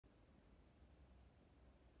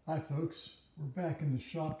Hi folks, we're back in the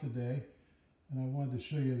shop today and I wanted to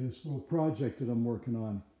show you this little project that I'm working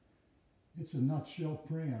on. It's a nutshell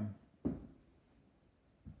pram.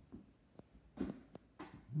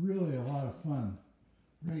 Really a lot of fun.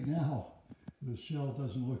 Right now the shell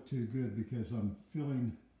doesn't look too good because I'm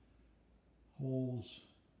filling holes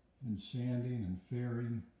and sanding and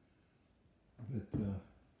fairing, but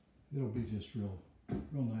it'll be just real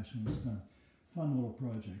nice when it's done. Fun little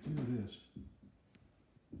project. Here it is.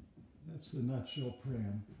 That's the nutshell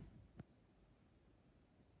pram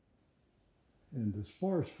and the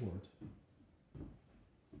spars for it.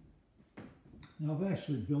 Now I've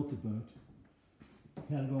actually built the boat,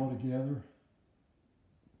 had it all together,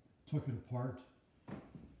 took it apart,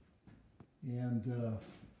 and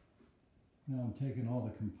now I'm taking all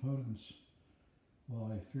the components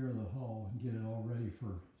while I fair the hull and get it all ready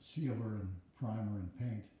for sealer and primer and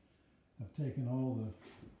paint. I've taken all the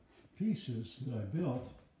pieces that I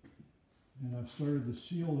built and I've started to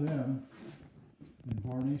seal them and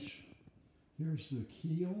varnish. Here's the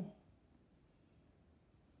keel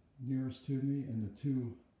nearest to me and the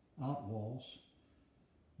two outwalls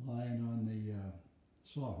lying on the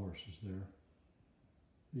sawhorses there.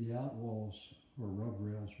 The outwalls or rub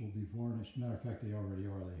rails will be varnished. Matter of fact, they already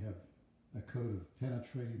are. They have a coat of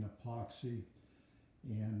penetrating epoxy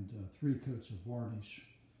and 3 coats of varnish.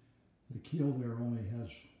 The keel there only has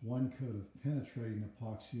 1 coat of penetrating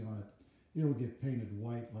epoxy on it. It'll get painted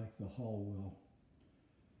white like the hull will.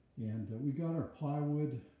 And we got our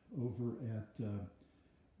plywood over at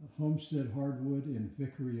Homestead Hardwood in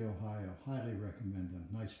Vickery, Ohio. Highly recommend them.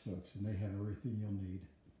 Nice folks, and they have everything you'll need.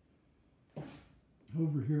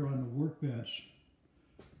 Over here on the workbench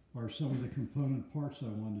are some of the component parts I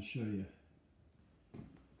wanted to show you.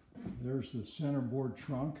 There's the centerboard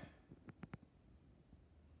trunk.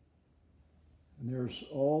 And there's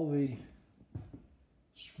all the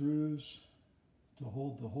screws to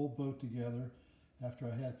hold the whole boat together. After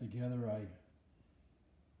I had it together, I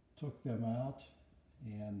took them out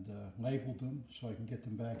and labeled them so I can get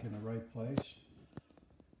them back in the right place.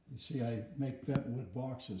 You see, I make bentwood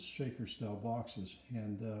boxes, shaker style boxes,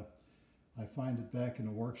 and I find it back in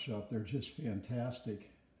the workshop. They're just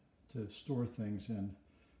fantastic to store things in,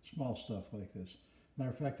 small stuff like this.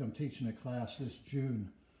 Matter of fact, I'm teaching a class this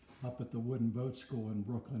June up at the Wooden Boat School in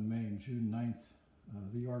Brooklyn, Maine, June 9th,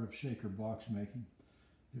 the art of shaker box making.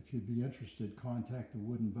 If you'd be interested, contact the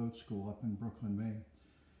Wooden Boat School up in Brooklyn, Maine.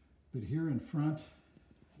 But here in front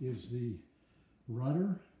is the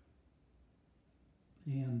rudder,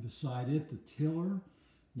 and beside it the tiller.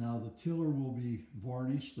 Now the tiller will be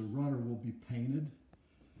varnished, the rudder will be painted,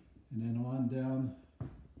 and then on down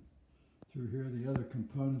through here the other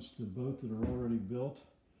components to the boat that are already built.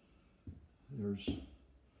 There's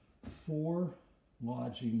 4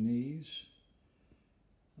 lodging knees,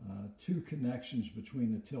 2 connections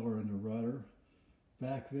between the tiller and the rudder.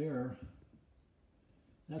 Back there,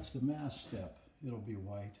 that's the mast step. It'll be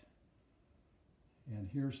white. And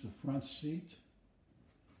here's the front seat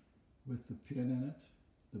with the pin in it,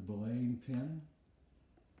 the belaying pin.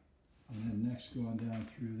 And then next going down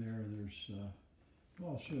through there, there's,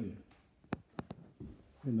 well, I'll show you.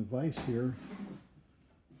 In the vise here,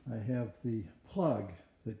 I have the plug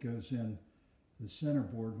that goes in the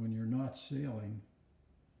centerboard when you're not sailing.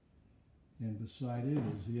 And beside it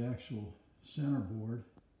is the actual centerboard.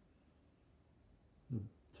 The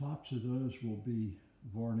tops of those will be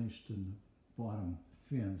varnished and the bottom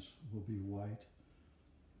fins will be white.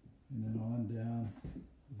 And then on down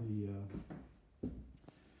the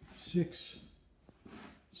 6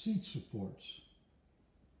 seat supports.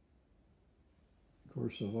 Of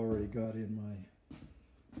course, I've already got in my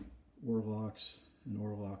oarlocks and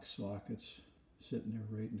oarlock sockets sitting there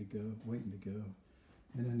waiting to go.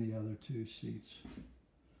 And then the other 2 seats.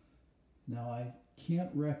 Now I can't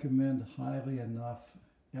recommend highly enough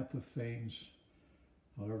Epiphanes,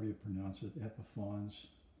 however you pronounce it, Epiphans.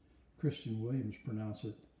 Christian Williams pronounced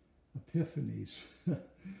it Epiphanies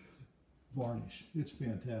varnish. It's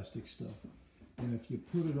fantastic stuff. And if you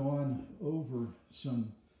put it on over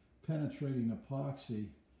some penetrating epoxy,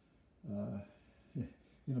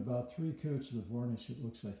 in about 3 coats of the varnish, it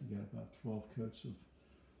looks like you got about 12 coats of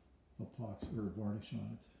epoxy or varnish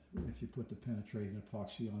on it if you put the penetrating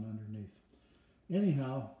epoxy on underneath.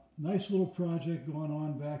 Anyhow, nice little project going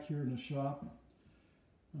on back here in the shop.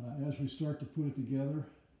 As we start to put it together,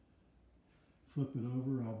 flip it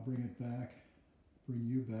over, I'll bring it back, bring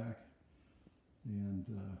you back, and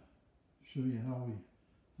show you how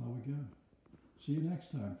we go. See you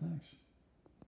next time. Thanks.